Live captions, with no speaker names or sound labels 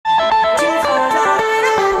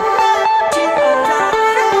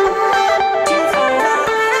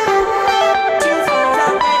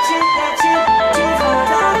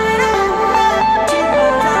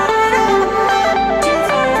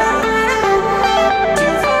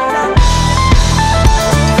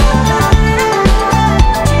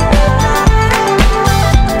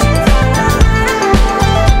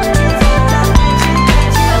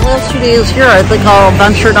days here, I think I'll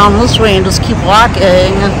venture down this way and just keep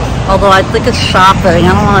walking. Although I think it's shopping.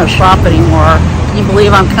 I don't want to shop anymore. Can you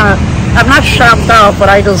believe I'm not shopped out, but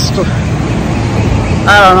I don't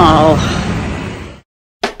know.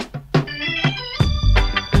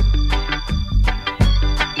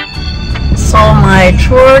 So my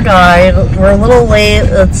tour guide, we're a little late.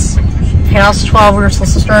 It's past 12. We were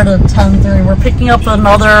supposed to start at 10:30. We're picking up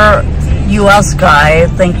another U.S. guy,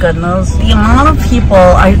 thank goodness. The amount of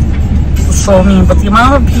people, so mean, but the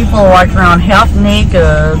amount of people walking around half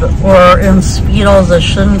naked or in Speedos that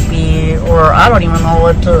shouldn't be, or I don't even know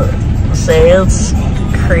what to say. It's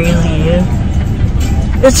crazy.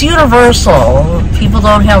 It's universal. People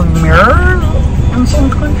don't have mirrors in some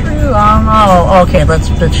countries. I don't know. Okay, that's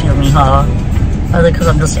bitchy of me, huh? I think because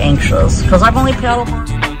I'm just anxious. Because I've only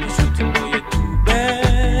paddleboarded.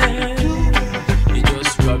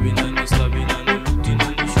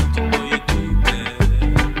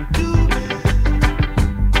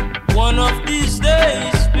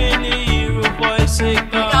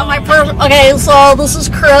 Okay, so this is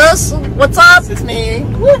Chris. What's up? It's me.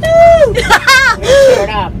 Woohoo!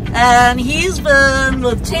 And he's been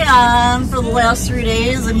with Tan for the last 3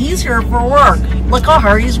 days, and he's here for work. Look how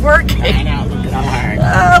hard he's working. I know, look how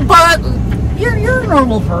hard. But you're a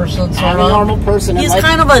normal person, so I'm a normal person. He's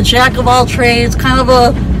kind of a jack of all trades, kind of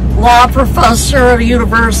a law professor at a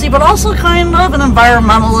university, but also kind of an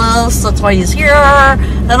environmentalist. That's why he's here.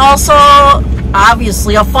 And also,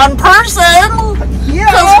 obviously, a fun person.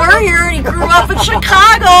 Because we're here, and he grew up in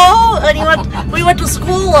Chicago, and we went to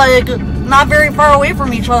school like not very far away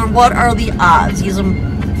from each other. What are the odds? He's in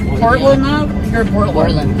Portland now? You're in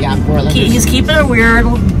Portland. Portland. He's keeping it weird.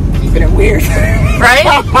 Keeping it weird. Right?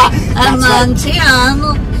 And then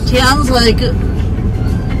Tan's like,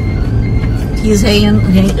 he's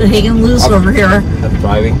hanging loose over here. I'm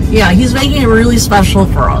driving. Yeah, he's making it really special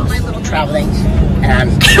for us. My little traveling.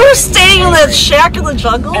 And we're staying in that shack in the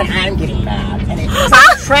jungle? And I'm getting mad. And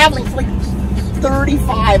I'm traveling for like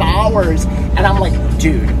 35 hours. And I'm like,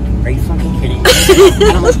 dude, are you fucking kidding me?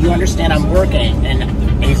 And I'm like, you understand I'm working. And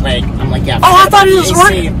he's like, I'm like, yeah. Oh, I thought he was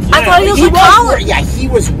working. I thought he was in college. Yeah, he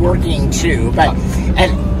was working too. But,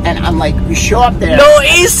 and I'm like, we show up there. No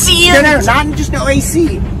AC. No, not just no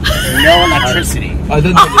AC. No electricity. I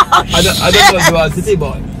don't know you are a city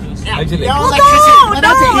boy. Actually. No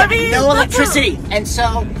electricity. No electricity. And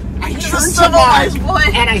so I turned to Mark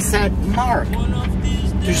and I said, Mark,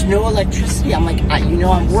 there's no electricity. I'm like, you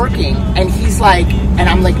know, I'm working. And he's like,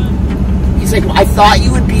 well, I thought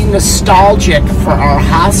you would be nostalgic for our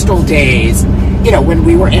hostel days, you know, when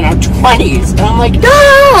we were in our 20s. And I'm like,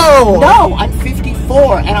 no, I'm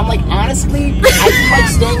 54. And I'm like, honestly, I didn't like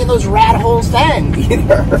staying in those rat holes then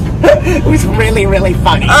either. It was really, really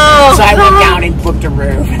funny. Oh, so I went down and booked a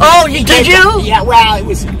room. Oh, did you? Yeah, well, it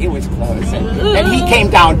was close. And he came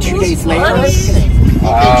down 2 days later. They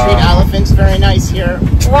treat elephants very nice here.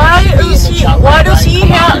 Why is he? I'm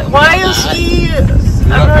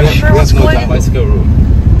not sure what's going on. Bicycle room.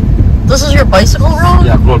 This is your bicycle room?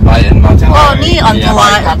 Yeah, road by and mountain. Oh, me until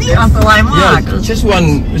I mark. Yeah, just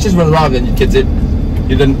one round, then you get it.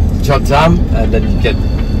 You then short time, and then you get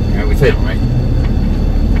fit. Right?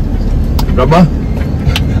 Rubber?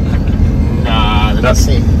 Let's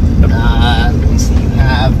see. You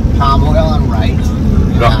have palm oil on right.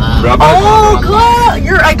 Rubber? Oh,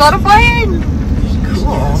 good. I got a fine.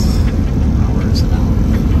 Cool.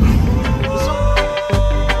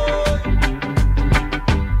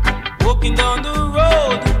 Walking down the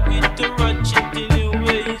road with the ratchet in your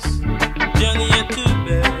waist, Johnny and to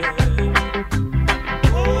bed.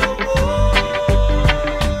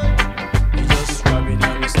 You just rubbing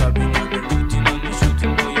on me, stabbing on me, rooting on me,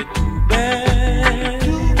 shooting for you too bad.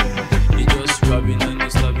 You just rubbing on me,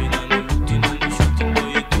 stabbing on me, rooting on me, shooting for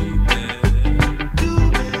you too bad.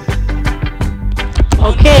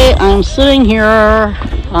 Okay, I'm sitting here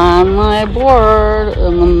on my board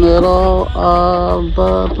in the middle of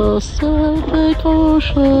the Pacific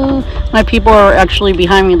Ocean. My people are actually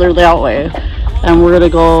behind me, they're that way. And we're gonna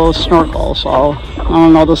go snorkel, so I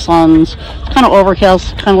don't know, the sun's kind of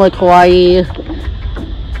overcast, kind of like Hawaii.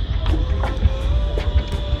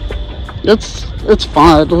 It's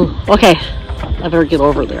fun. Okay, I better get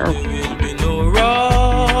over there.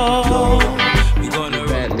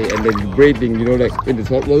 And then breathing, you know, like in the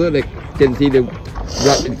salt water, like you can see the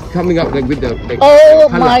blood coming up like with the oh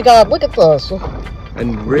my god, look at this.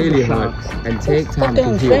 And really hard and take time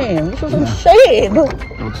to heal. This is insane.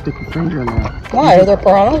 Don't stick your finger in there. Why? Are there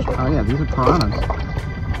piranhas? Oh yeah, these are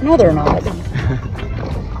piranhas. No, they're not.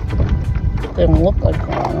 They don't look like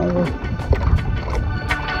piranhas.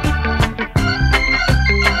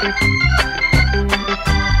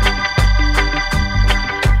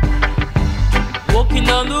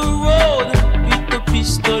 on the road with a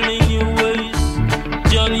pistol in your waist,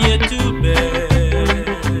 Johnny had to bed.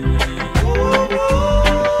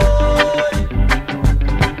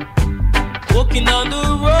 Walking on the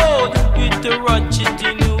road with a ratchet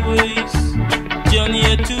in your waist, Johnny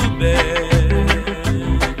had to bed.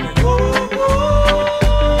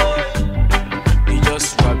 You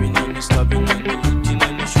just robbing and you stabbing and you looting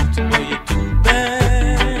and you shooting, boy, you too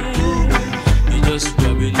bad. You just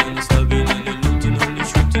robbing and you stabbing and you looting and you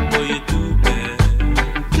shooting, boy, you too bad.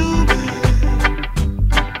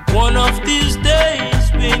 One of these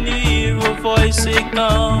days when you hear a voice say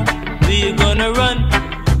come, we're gonna run.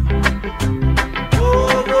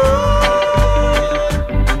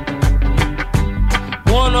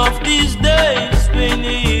 One of these days when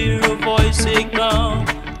you hear a voice say come,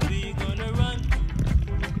 we're gonna run.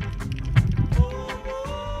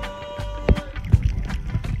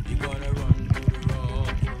 You're gonna run to the rock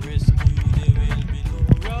for rescue, there will be no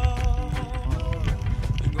rock.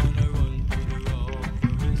 You're gonna run to the rock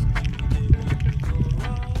for rescue, there will be no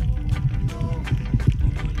rock.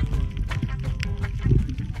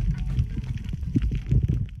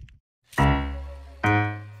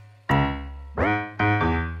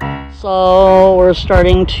 So we're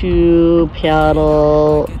starting to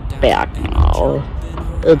paddle back now.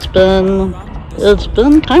 It's been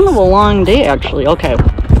kind of a long day actually. Okay,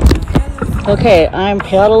 I'm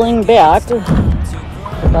paddling back. I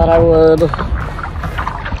thought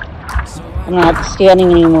I'm not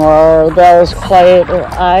standing anymore. That was quite.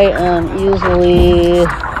 I am easily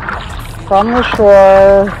from the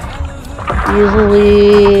shore.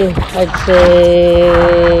 Easily, I'd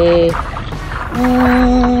say.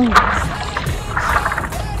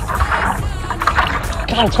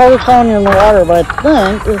 God, it's hard to tell when you're in the water, but I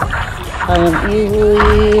think I am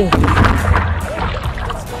easily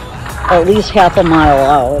at least half a mile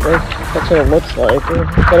out. That's what it looks like.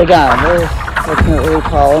 But again, I can't really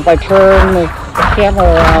tell. If I turn the camera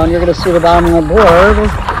around, you're going to see the bottom of the board.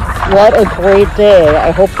 What a great day.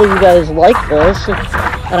 I hope that you guys like this.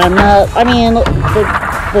 And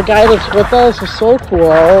the guy that's with us is so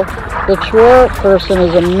cool. The tour person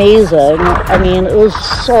is amazing. I mean, it was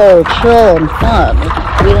so chill and fun.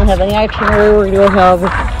 We didn't have any itinerary. We're going to have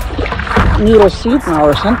noodle soup now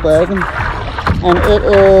or something. And it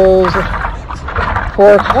is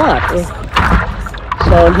 4 o'clock.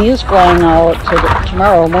 So he's flying out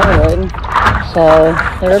tomorrow morning. So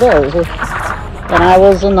there it is. And I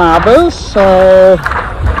was a novice, so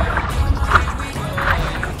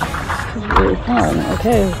it was really fun.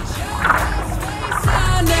 Okay.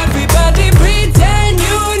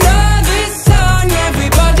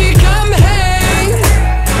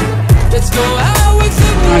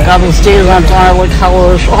 Oh my God, those days on fire look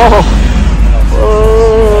hellish. Oh.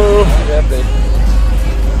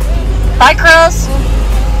 Bye, Chris,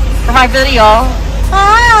 for my video.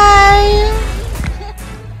 Bye.